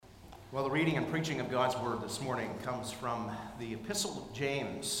Well, the reading and preaching of God's Word this morning comes from the Epistle of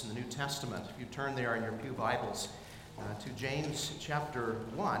James in the New Testament. If you turn there in your pew Bibles to James chapter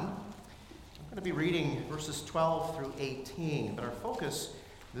 1, I'm going to be reading verses 12 through 18, but our focus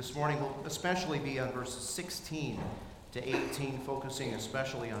this morning will especially be on verses 16 to 18, focusing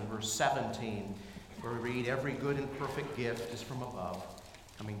especially on verse 17, where we read, "Every good and perfect gift is from above,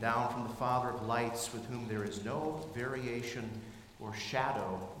 coming down from the Father of lights, with whom there is no variation or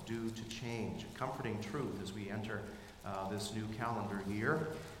shadow due to change." A comforting truth as we enter this new calendar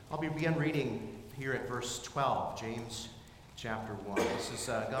year. I'll begin reading here at verse 12, James chapter 1. This is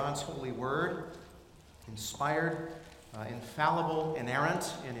God's holy word, inspired, infallible,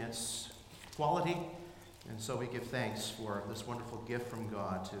 inerrant in its quality. And so we give thanks for this wonderful gift from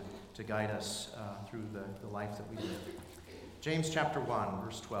God to guide us through the life that we live. James chapter 1,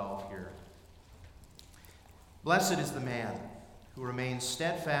 verse 12 here. "Blessed is the man who remains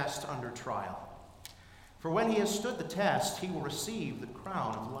steadfast under trial. For when he has stood the test, he will receive the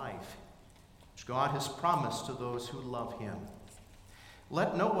crown of life, which God has promised to those who love him.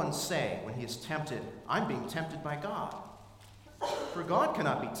 Let no one say when he is tempted, 'I'm being tempted by God.' For God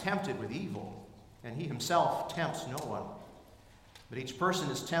cannot be tempted with evil, and he himself tempts no one. But each person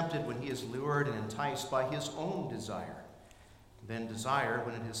is tempted when he is lured and enticed by his own desire. Then desire,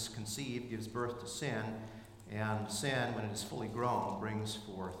 when it is conceived, gives birth to sin, and sin, when it is fully grown, brings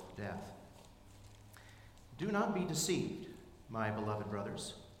forth death. Do not be deceived, my beloved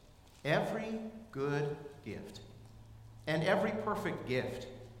brothers. Every good gift and every perfect gift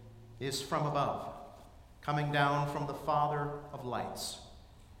is from above, coming down from the Father of lights,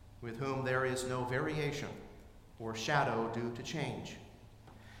 with whom there is no variation or shadow due to change.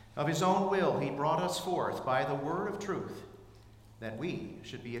 Of his own will he brought us forth by the word of truth, that we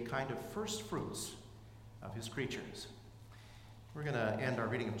should be a kind of first fruits of his creatures." We're going to end our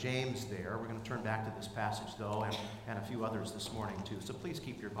reading of James there. We're going to turn back to this passage, though, and a few others this morning, too. So please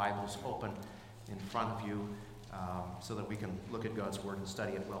keep your Bibles open in front of you so that we can look at God's Word and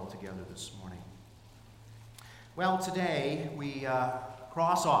study it well together this morning. Well, today we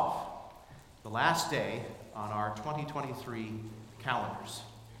cross off the last day on our 2023 calendars.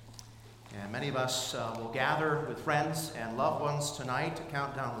 And many of us will gather with friends and loved ones tonight to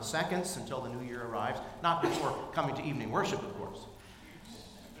count down the seconds until the new year arrives, not before coming to evening worship, of course.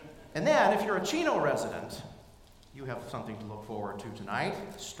 And then, if you're a Chino resident, you have something to look forward to tonight,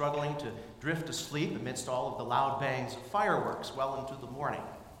 struggling to drift asleep amidst all of the loud bangs of fireworks well into the morning.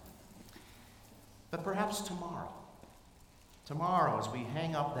 But perhaps tomorrow as we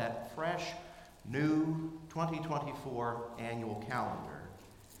hang up that fresh, new 2024 annual calendar,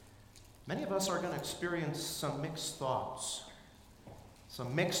 many of us are going to experience some mixed thoughts,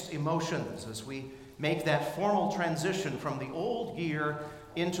 some mixed emotions as we make that formal transition from the old year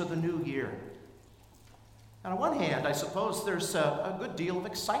into the new year. And on one hand, I suppose there's a good deal of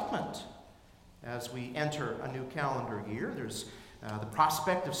excitement as we enter a new calendar year. There's the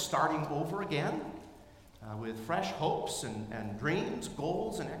prospect of starting over again with fresh hopes and dreams,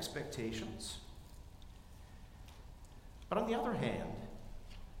 goals, and expectations. But on the other hand,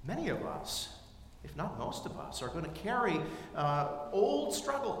 many of us, if not most of us, are going to carry old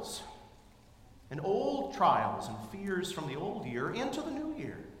struggles and old trials and fears from the old year into the new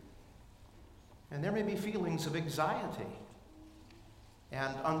year. And there may be feelings of anxiety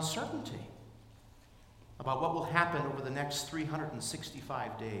and uncertainty about what will happen over the next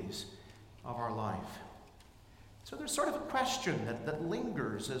 365 days of our life. So there's sort of a question that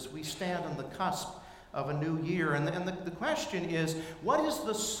lingers as we stand on the cusp of a new year. And the question is, what is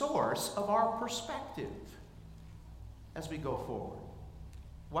the source of our perspective as we go forward?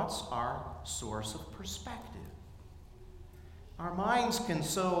 What's our source of perspective? Our minds can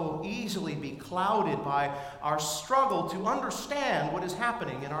so easily be clouded by our struggle to understand what is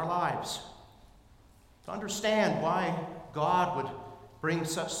happening in our lives, to understand why God would bring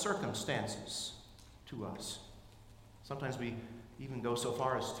such circumstances to us. Sometimes we even go so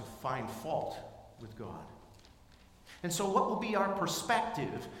far as to find fault with God. And so what will be our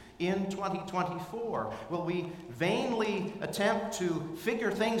perspective in 2024? Will we vainly attempt to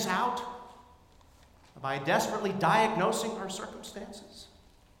figure things out by desperately diagnosing our circumstances?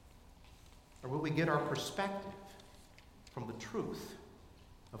 Or will we get our perspective from the truth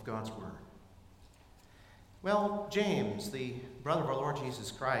of God's Word? Well, James, the brother of our Lord Jesus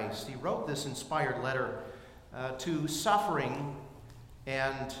Christ, he wrote this inspired letter to suffering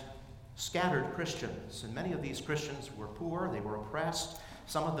and scattered Christians. And many of these Christians were poor, they were oppressed.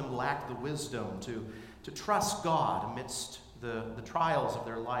 Some of them lacked the wisdom to trust God amidst the trials of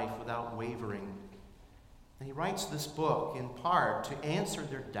their life without wavering. And he writes this book in part to answer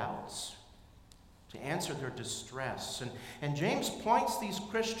their doubts, to answer their distress. And James points these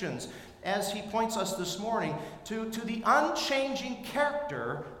Christians, as he points us this morning, to the unchanging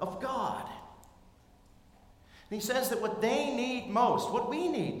character of God. And he says that what they need most, what we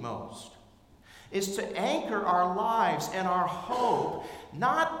need most, is to anchor our lives and our hope,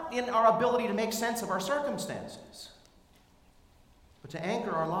 not in our ability to make sense of our circumstances, but to anchor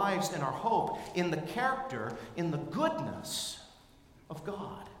our lives and our hope in the character, in the goodness of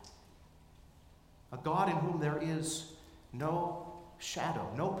God. A God in whom there is no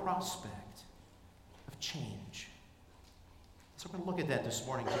shadow, no prospect of change. So we're going to look at that this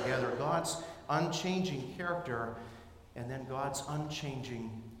morning together. God's unchanging character and then God's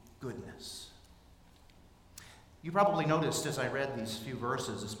unchanging goodness. You probably noticed as I read these few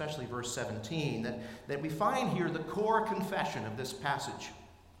verses, especially verse 17, that we find here the core confession of this passage.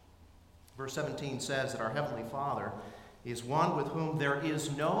 Verse 17 says that our Heavenly Father is one with whom there is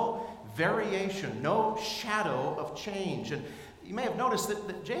no variation, no shadow of change. And you may have noticed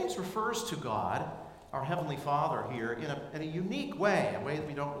that James refers to God, our Heavenly Father, here in a unique way, a way that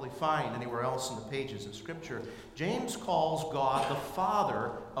we don't really find anywhere else in the pages of Scripture. James calls God the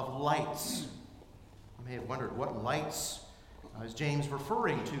Father of lights. You may have wondered, what lights is James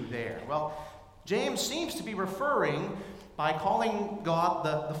referring to there? Well, James seems to be referring, by calling God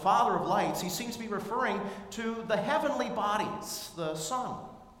the Father of lights, he seems to be referring to the heavenly bodies, the sun,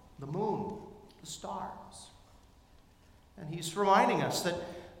 the moon, the stars. And he's reminding us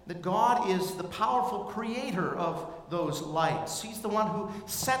that God is the powerful creator of those lights. He's the one who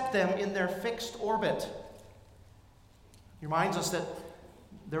set them in their fixed orbit. He reminds us that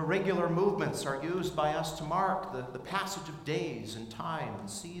their regular movements are used by us to mark the passage of days and time and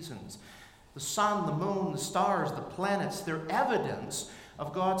seasons. The sun, the moon, the stars, the planets, they're evidence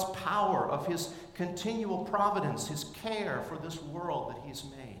of God's power, of his continual providence, his care for this world that he's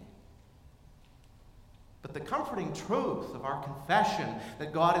made. But the comforting truth of our confession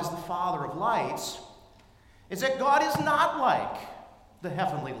that God is the Father of lights is that God is not like the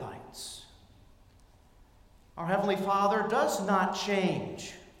heavenly lights. Our Heavenly Father does not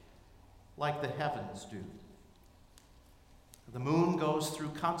change like the heavens do. The moon goes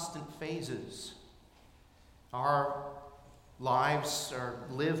through constant phases. Our lives are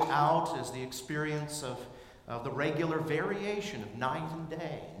lived out as the experience of the regular variation of night and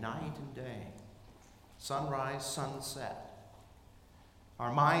day, sunrise, sunset.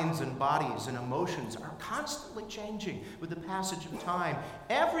 Our minds and bodies and emotions are constantly changing with the passage of time.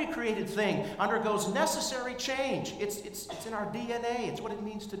 Every created thing undergoes necessary change. It's in our DNA. It's what it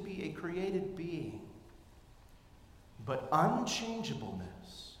means to be a created being. But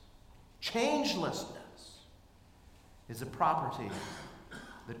unchangeableness, changelessness, is a property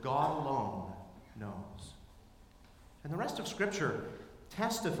that God alone knows. And the rest of Scripture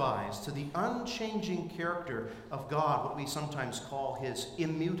testifies to the unchanging character of God, what we sometimes call his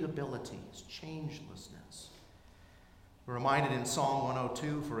immutability, his changelessness. We're reminded in Psalm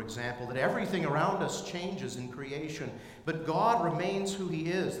 102, for example, that everything around us changes in creation, but God remains who he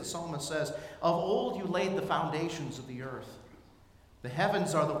is. The psalmist says, "Of old you laid the foundations of the earth. The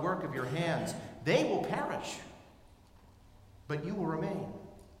heavens are the work of your hands. They will perish, but you will remain.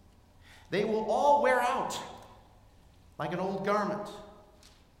 They will all wear out like an old garment.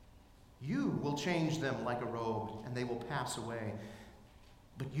 You will change them like a robe, and they will pass away.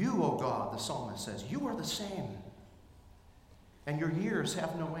 But you, O God," the psalmist says, "you are the same, and your years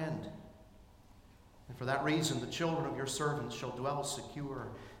have no end. And for that reason, the children of your servants shall dwell secure.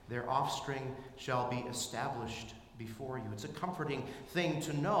 Their offspring shall be established before you." It's a comforting thing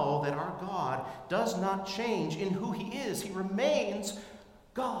to know that our God does not change in who he is. He remains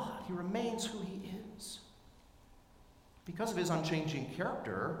God. He remains who he is. Because of his unchanging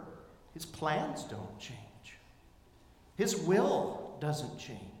character, his plans don't change. His will doesn't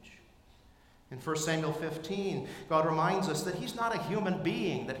change. In 1 Samuel 15, God reminds us that he's not a human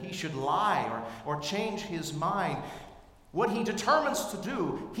being, that he should lie or change his mind. What he determines to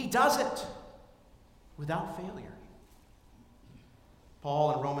do, he does it without failure.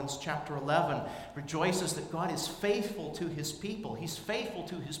 Paul in Romans chapter 11 rejoices that God is faithful to his people. He's faithful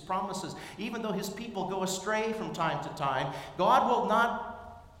to his promises. Even though his people go astray from time to time, God will not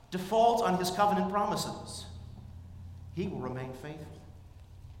default on his covenant promises. He will remain faithful.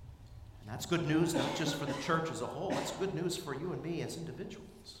 And that's good news not just for the church as a whole. It's good news for you and me as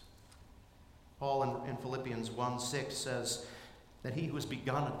individuals. Paul in Philippians 1:6 says that he who has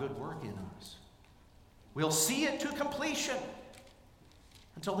begun a good work in us will see it to completion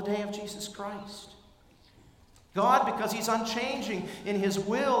until the day of Jesus Christ. God, because he's unchanging in his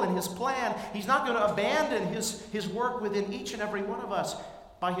will and his plan, he's not going to abandon his work within each and every one of us.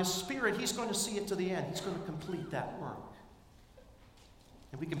 By his Spirit, he's going to see it to the end. He's going to complete that work.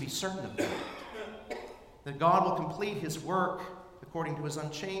 And we can be certain of that God will complete his work according to his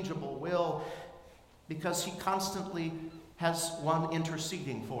unchangeable will, because he constantly has one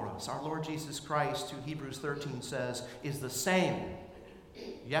interceding for us. Our Lord Jesus Christ, who Hebrews 13 says, is the same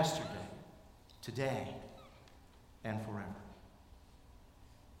yesterday, today, and forever.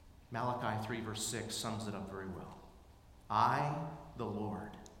 Malachi 3 verse 6 sums it up very well. I, the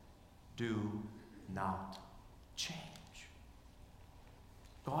Lord, do not change.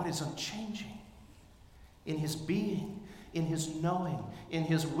 God is unchanging in his being, in his knowing, in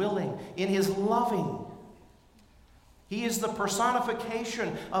his willing, in his loving. He is the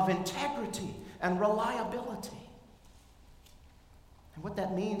personification of integrity and reliability. And what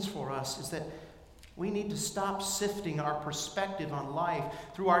that means for us is that we need to stop sifting our perspective on life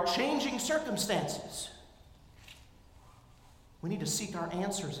through our changing circumstances. We need to seek our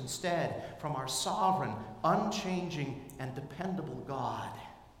answers instead from our sovereign, unchanging, and dependable God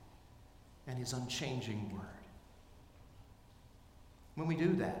and his unchanging word. When we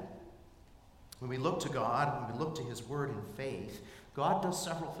do that, when we look to God, when we look to his word in faith, God does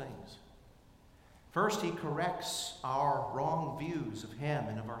several things. First, he corrects our wrong views of him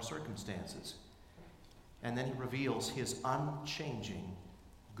and of our circumstances. And then he reveals his unchanging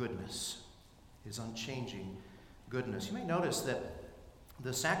goodness. His unchanging goodness. You may notice that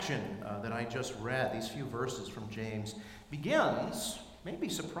the section that I just read, these few verses from James, begins, maybe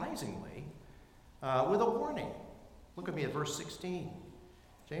surprisingly, with a warning. Look at me at verse 16.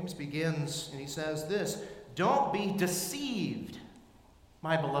 James begins and he says this, "Don't be deceived,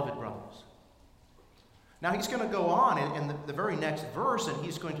 my beloved brothers." Now he's going to go on in the very next verse, and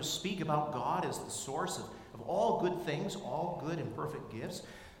he's going to speak about God as the source of all good things, all good and perfect gifts.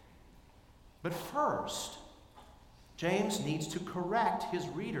 But first, James needs to correct his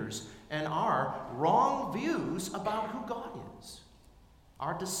readers and our wrong views about who God is,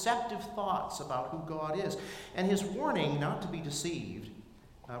 our deceptive thoughts about who God is. And his warning not to be deceived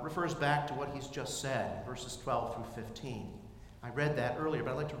refers back to what he's just said, verses 12 through 15. I read that earlier,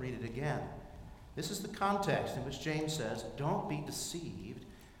 but I'd like to read it again. This is the context in which James says, don't be deceived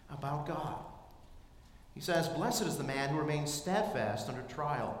about God. He says, "Blessed is the man who remains steadfast under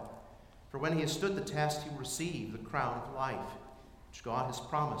trial, for when he has stood the test, he will receive the crown of life, which God has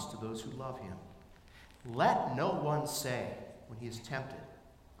promised to those who love him. Let no one say when he is tempted,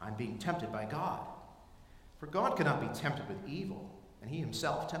 'I'm being tempted by God.' For God cannot be tempted with evil, and he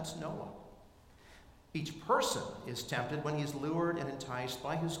himself tempts no one. Each person is tempted when he is lured and enticed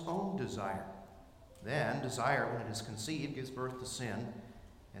by his own desire. Then desire, when it is conceived, gives birth to sin,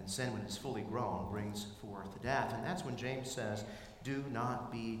 and sin, when it is fully grown, brings forth death." And that's when James says, do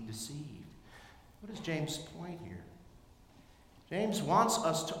not be deceived. What is James' point here? James wants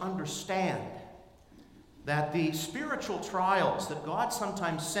us to understand that the spiritual trials that God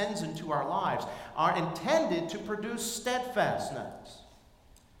sometimes sends into our lives are intended to produce steadfastness.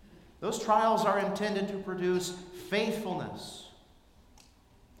 Those trials are intended to produce faithfulness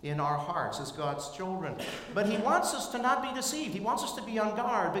in our hearts as God's children. But he wants us to not be deceived. He wants us to be on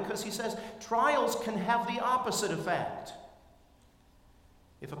guard, because he says trials can have the opposite effect.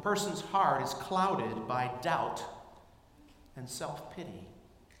 If a person's heart is clouded by doubt and self-pity,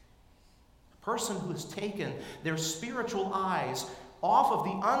 a person who has taken their spiritual eyes off of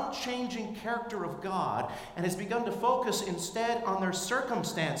the unchanging character of God and has begun to focus instead on their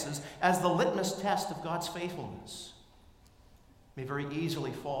circumstances as the litmus test of God's faithfulness, may very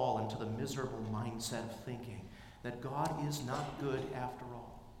easily fall into the miserable mindset of thinking that God is not good after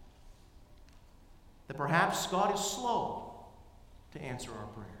all. That perhaps God is slow to answer our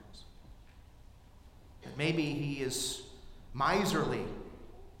prayers. That maybe he is miserly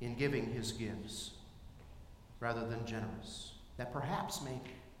in giving his gifts rather than generous. That perhaps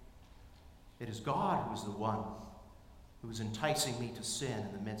maybe it is God who is the one who is enticing me to sin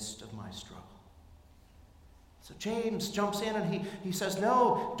in the midst of my struggle. So James jumps in and he says,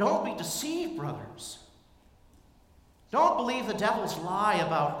 no, don't be deceived, brothers. Don't believe the devil's lie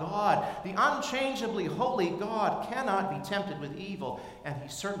about God. The unchangeably holy God cannot be tempted with evil, and he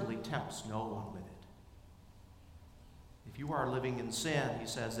certainly tempts no one with it. If you are living in sin, he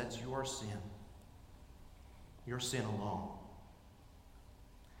says, that's your sin. Your sin alone.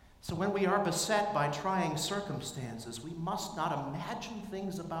 So when we are beset by trying circumstances, we must not imagine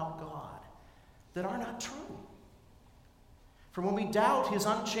things about God that are not true. For when we doubt his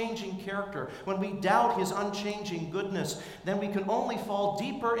unchanging character, when we doubt his unchanging goodness, then we can only fall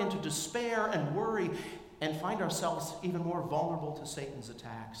deeper into despair and worry, and find ourselves even more vulnerable to Satan's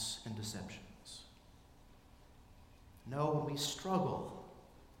attacks and deceptions. No, when we struggle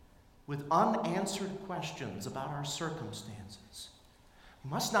with unanswered questions about our circumstances,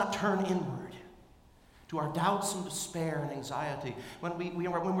 we must not turn inward to our doubts and despair and anxiety.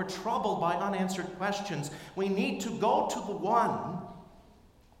 When we're troubled by unanswered questions, we need to go to the one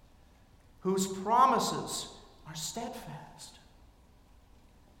whose promises are steadfast,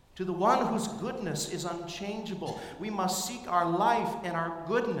 to the one whose goodness is unchangeable. We must seek our life and our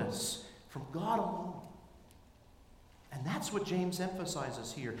goodness from God alone. And that's what James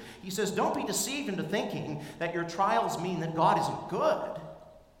emphasizes here. He says, don't be deceived into thinking that your trials mean that God isn't good.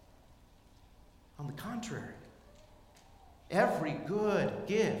 On the contrary, every good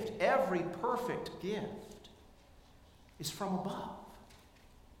gift, every perfect gift is from above.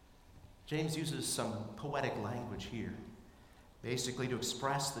 James uses some poetic language here, basically to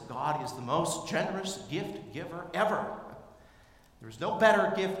express that God is the most generous gift giver ever. There's no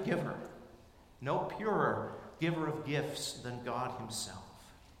better gift giver, no purer giver of gifts than God himself.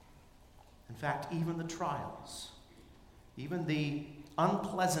 In fact, even the trials, even the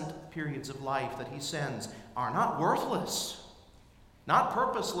unpleasant periods of life that he sends are not worthless, not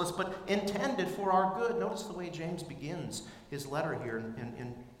purposeless, but intended for our good. Notice the way James begins his letter here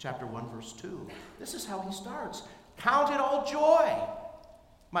in chapter 1, verse 2. This is how he starts. Count it all joy,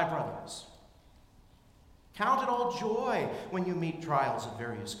 my brothers. Count it all joy when you meet trials of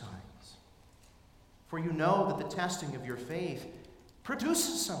various kinds. For you know that the testing of your faith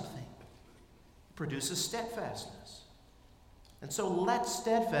produces something. It produces steadfastness. And so let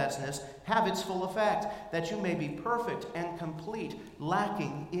steadfastness have its full effect, that you may be perfect and complete,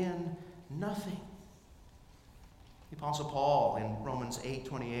 lacking in nothing. The Apostle Paul in Romans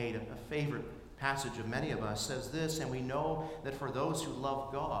 8:28, a favorite passage of many of us, says this, and we know that for those who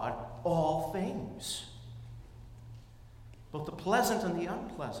love God, all things, both the pleasant and the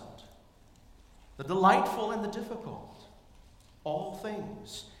unpleasant, the delightful and the difficult, all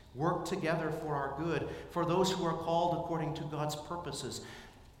things work together for our good, for those who are called according to God's purposes.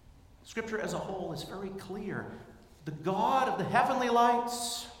 Scripture as a whole is very clear. The God of the heavenly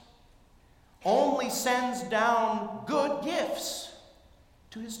lights only sends down good gifts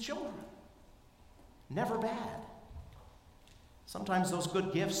to his children. Never bad. Sometimes those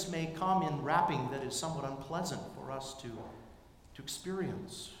good gifts may come in wrapping that is somewhat unpleasant for us to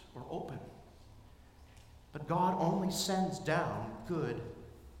experience or open. But God only sends down good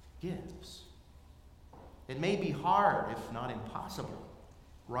gifts. It may be hard, if not impossible,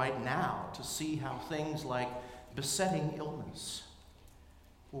 right now to see how things like besetting illness,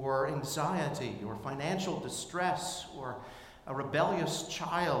 or anxiety, or financial distress, or a rebellious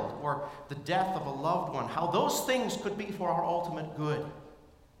child, or the death of a loved one, how those things could be for our ultimate good.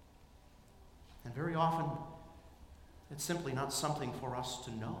 And very often, it's simply not something for us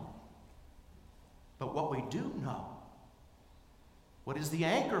to know. But what we do know, what is the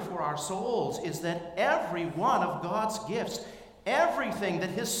anchor for our souls, is that every one of God's gifts, everything that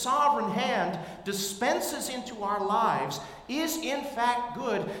his sovereign hand dispenses into our lives, is in fact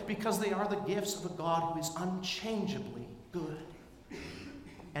good, because they are the gifts of a God who is unchangeably good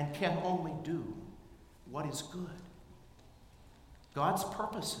and can only do what is good. God's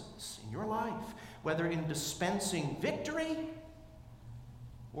purposes in your life, whether in dispensing victory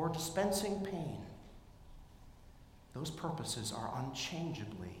or dispensing pain, those purposes are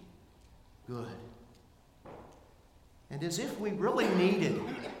unchangeably good. And as if we really needed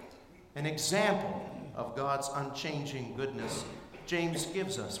an example of God's unchanging goodness, James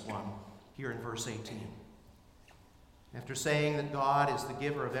gives us one here in verse 18. After saying that God is the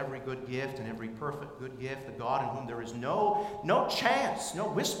giver of every good gift and every perfect good gift, the God in whom there is no chance, no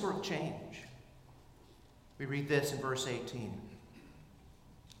whisper of change, we read this in verse 18.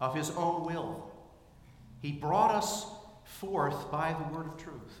 Of his own will, he brought us forth by the word of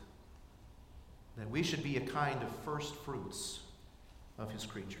truth, that we should be a kind of first fruits of his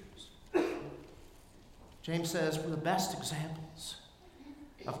creatures. James says, one of the best examples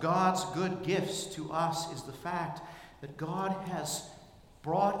of God's good gifts to us is the fact that God has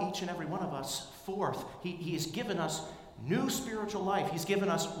brought each and every one of us forth. He has given us new spiritual life. He's given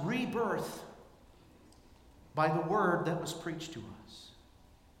us rebirth by the word that was preached to us.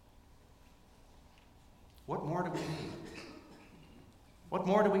 What more do we need? What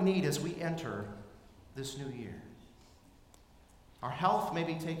more do we need as we enter this new year? Our health may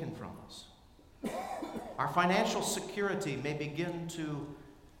be taken from us. Our financial security may begin to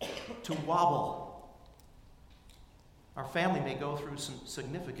wobble. Our family may go through some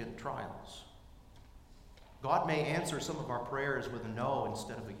significant trials. God may answer some of our prayers with a no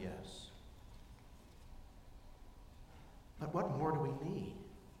instead of a yes. But what more do we need?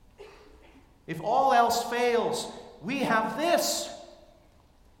 If all else fails, we have this: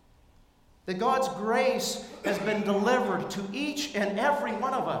 that God's grace has been delivered to each and every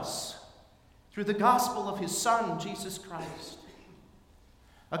one of us through the gospel of his Son, Jesus Christ.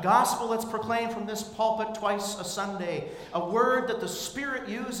 A gospel that's proclaimed from this pulpit twice a Sunday. A word that the Spirit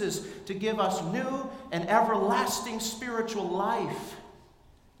uses to give us new and everlasting spiritual life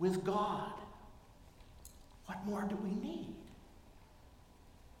with God. What more do we need?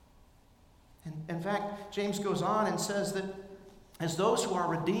 And in fact, James goes on and says that as those who are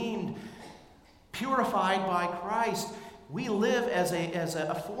redeemed, purified by Christ, we live as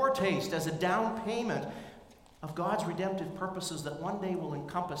a foretaste, as a down payment of God's redemptive purposes that one day will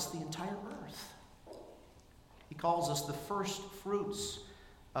encompass the entire earth. He calls us the first fruits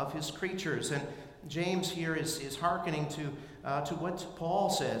of his creatures. And James here is hearkening to what Paul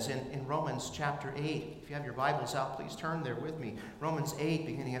says in Romans chapter 8. If you have your Bibles out, please turn there with me. Romans 8,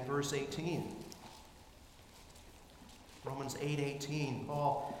 beginning at verse 18. Romans 8:18,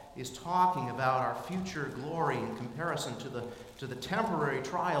 Paul is talking about our future glory in comparison to the temporary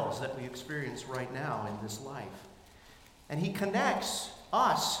trials that we experience right now in this life. And he connects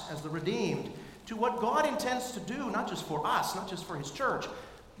us as the redeemed to what God intends to do, not just for us, not just for his church,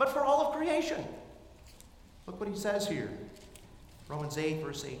 but for all of creation. Look what he says here. Romans 8,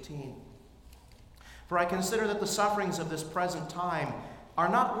 verse 18. For I consider that the sufferings of this present time are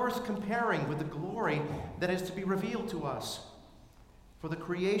not worth comparing with the glory that is to be revealed to us. For the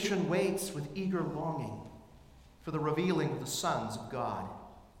creation waits with eager longing for the revealing of the sons of God.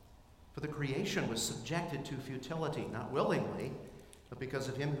 For the creation was subjected to futility, not willingly, but because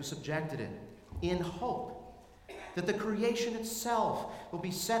of him who subjected it, in hope that the creation itself will be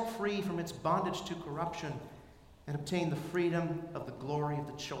set free from its bondage to corruption and obtain the freedom of the glory of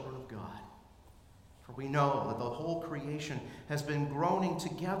the children of God. For we know that the whole creation has been groaning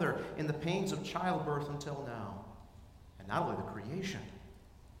together in the pains of childbirth until now. And not only the creation,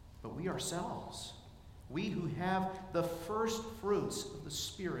 but we ourselves, we who have the first fruits of the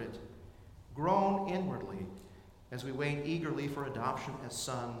Spirit, groan inwardly as we wait eagerly for adoption as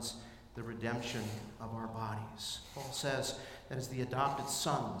sons, the redemption of our bodies. Paul says that as the adopted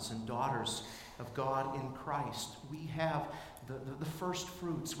sons and daughters of God in Christ, we have the first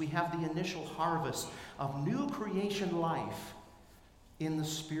fruits. We have the initial harvest of new creation life in the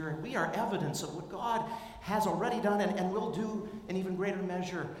Spirit. We are evidence of what God has already done and will do in even greater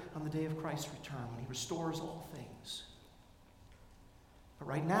measure on the day of Christ's return when he restores all things. But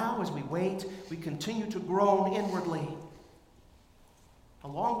right now, as we wait, we continue to groan inwardly,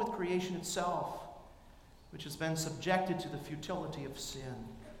 along with creation itself, which has been subjected to the futility of sin.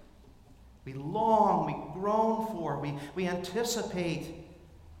 We long, we groan for, we anticipate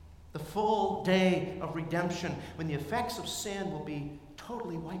the full day of redemption when the effects of sin will be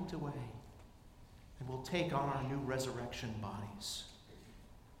totally wiped away and we'll take on our new resurrection bodies.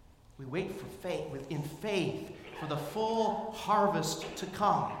 We wait for faith, in faith for the full harvest to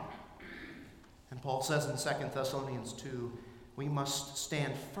come. And Paul says in 2 Thessalonians 2, we must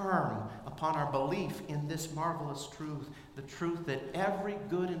stand firm upon our belief in this marvelous truth, the truth that every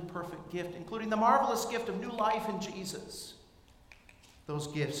good and perfect gift, including the marvelous gift of new life in Jesus, those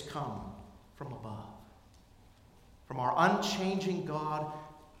gifts come from above, from our unchanging God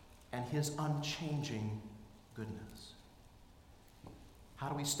and his unchanging goodness. How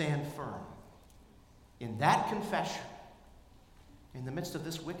do we stand firm in that confession in the midst of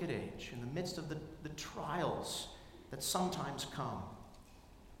this wicked age, in the midst of the trials that sometimes come?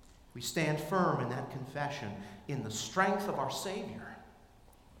 We stand firm in that confession in the strength of our Savior,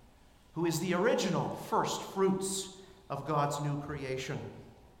 who is the original first fruits of God's new creation.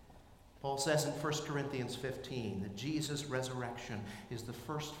 Paul says in 1 Corinthians 15 that Jesus' resurrection is the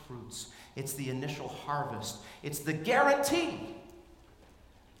first fruits. It's the initial harvest. It's the guarantee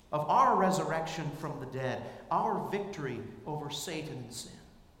of our resurrection from the dead, our victory over Satan and sin.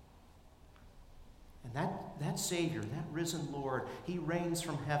 And that Savior, that risen Lord, he reigns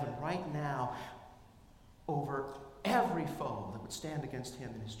from heaven right now over every foe that would stand against him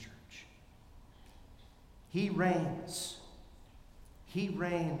and his church. He reigns. He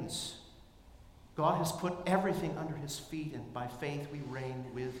reigns. God has put everything under his feet, and by faith we reign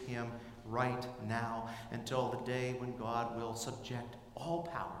with him right now until the day when God will subject all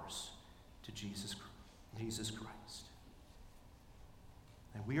powers to Jesus Christ.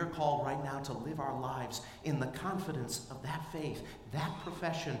 And we are called right now to live our lives in the confidence of that faith, that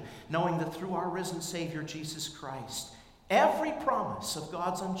profession, knowing that through our risen Savior, Jesus Christ, every promise of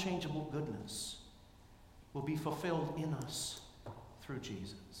God's unchangeable goodness will be fulfilled in us through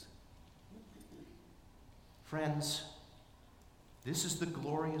Jesus. Friends, This is the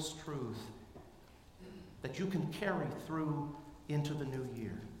glorious truth that you can carry through into the new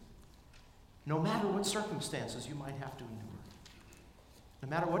year. No matter what circumstances you might have to endure, no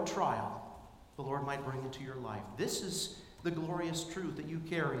matter what trial the Lord might bring into your life, this is the glorious truth that you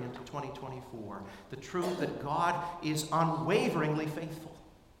carry into 2024. The truth that God is unwaveringly faithful.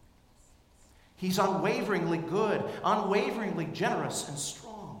 He's unwaveringly good, unwaveringly generous and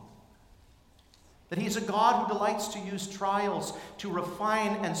strong. That He's a God who delights to use trials to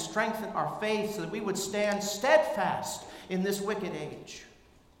refine and strengthen our faith so that we would stand steadfast in this wicked age.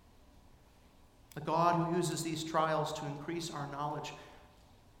 A God who uses these trials to increase our knowledge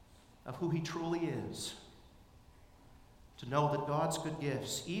of who He truly is. To know that God's good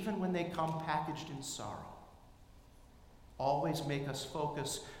gifts, even when they come packaged in sorrow, always make us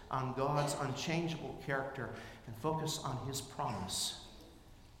focus on God's unchangeable character and focus on His promise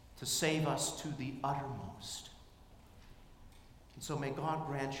to save us to the uttermost. And so may God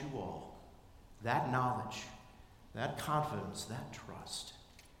grant you all that knowledge, that confidence, that trust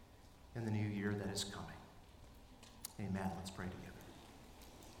in the new year that is coming. Amen. Let's pray together.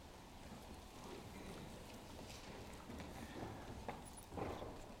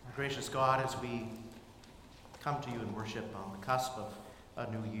 Our gracious God, as we come to you in worship on the cusp of a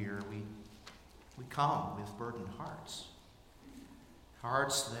new year, we come with burdened hearts.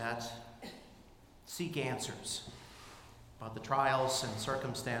 Hearts that seek answers about the trials and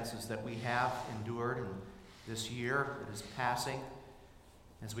circumstances that we have endured in this year that is passing,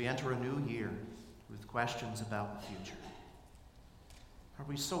 as we enter a new year with questions about the future. Are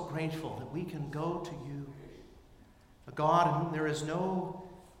we so grateful that we can go to you, a God in whom there is no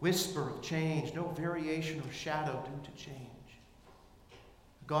whisper of change, no variation or shadow due to change.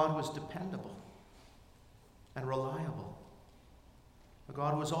 A God who is dependable and reliable. A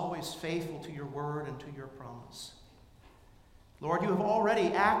God who is always faithful to your word and to your promise. Lord, you have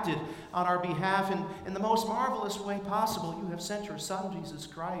already acted on our behalf in the most marvelous way possible. You have sent your Son, Jesus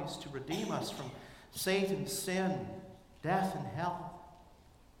Christ, to redeem us from Satan's sin, death, and hell.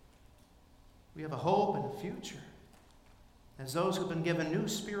 We have a hope and a future as those who have been given new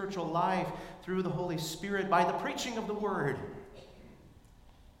spiritual life through the Holy Spirit by the preaching of the Word.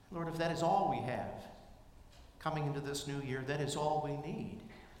 Lord, if that is all we have coming into this new year, that is all we need.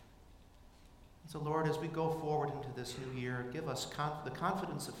 And so, Lord, as we go forward into this new year, give us the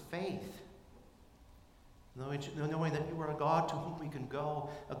confidence of faith, knowing that you are a God to whom we can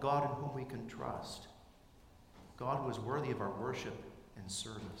go, a God in whom we can trust, a God who is worthy of our worship and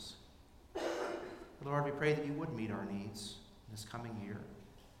service. Lord, we pray that you would meet our needs this coming year,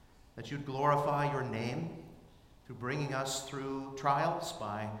 that you'd glorify your name through bringing us through trials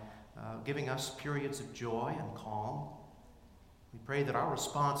by giving us periods of joy and calm. We pray that our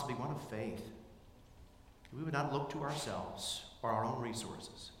response will be one of faith. We would not look to ourselves or our own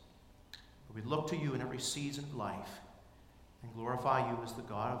resources, but we'd look to you in every season of life and glorify you as the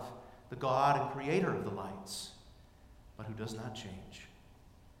God and creator of the lights, but who does not change,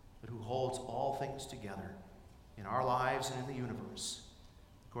 but who holds all things together in our lives and in the universe,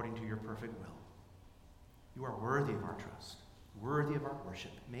 according to your perfect will. You are worthy of our trust, worthy of our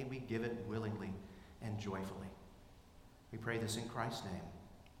worship. May we give it willingly and joyfully. We pray this in Christ's name.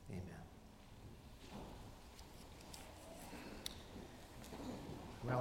 Amen.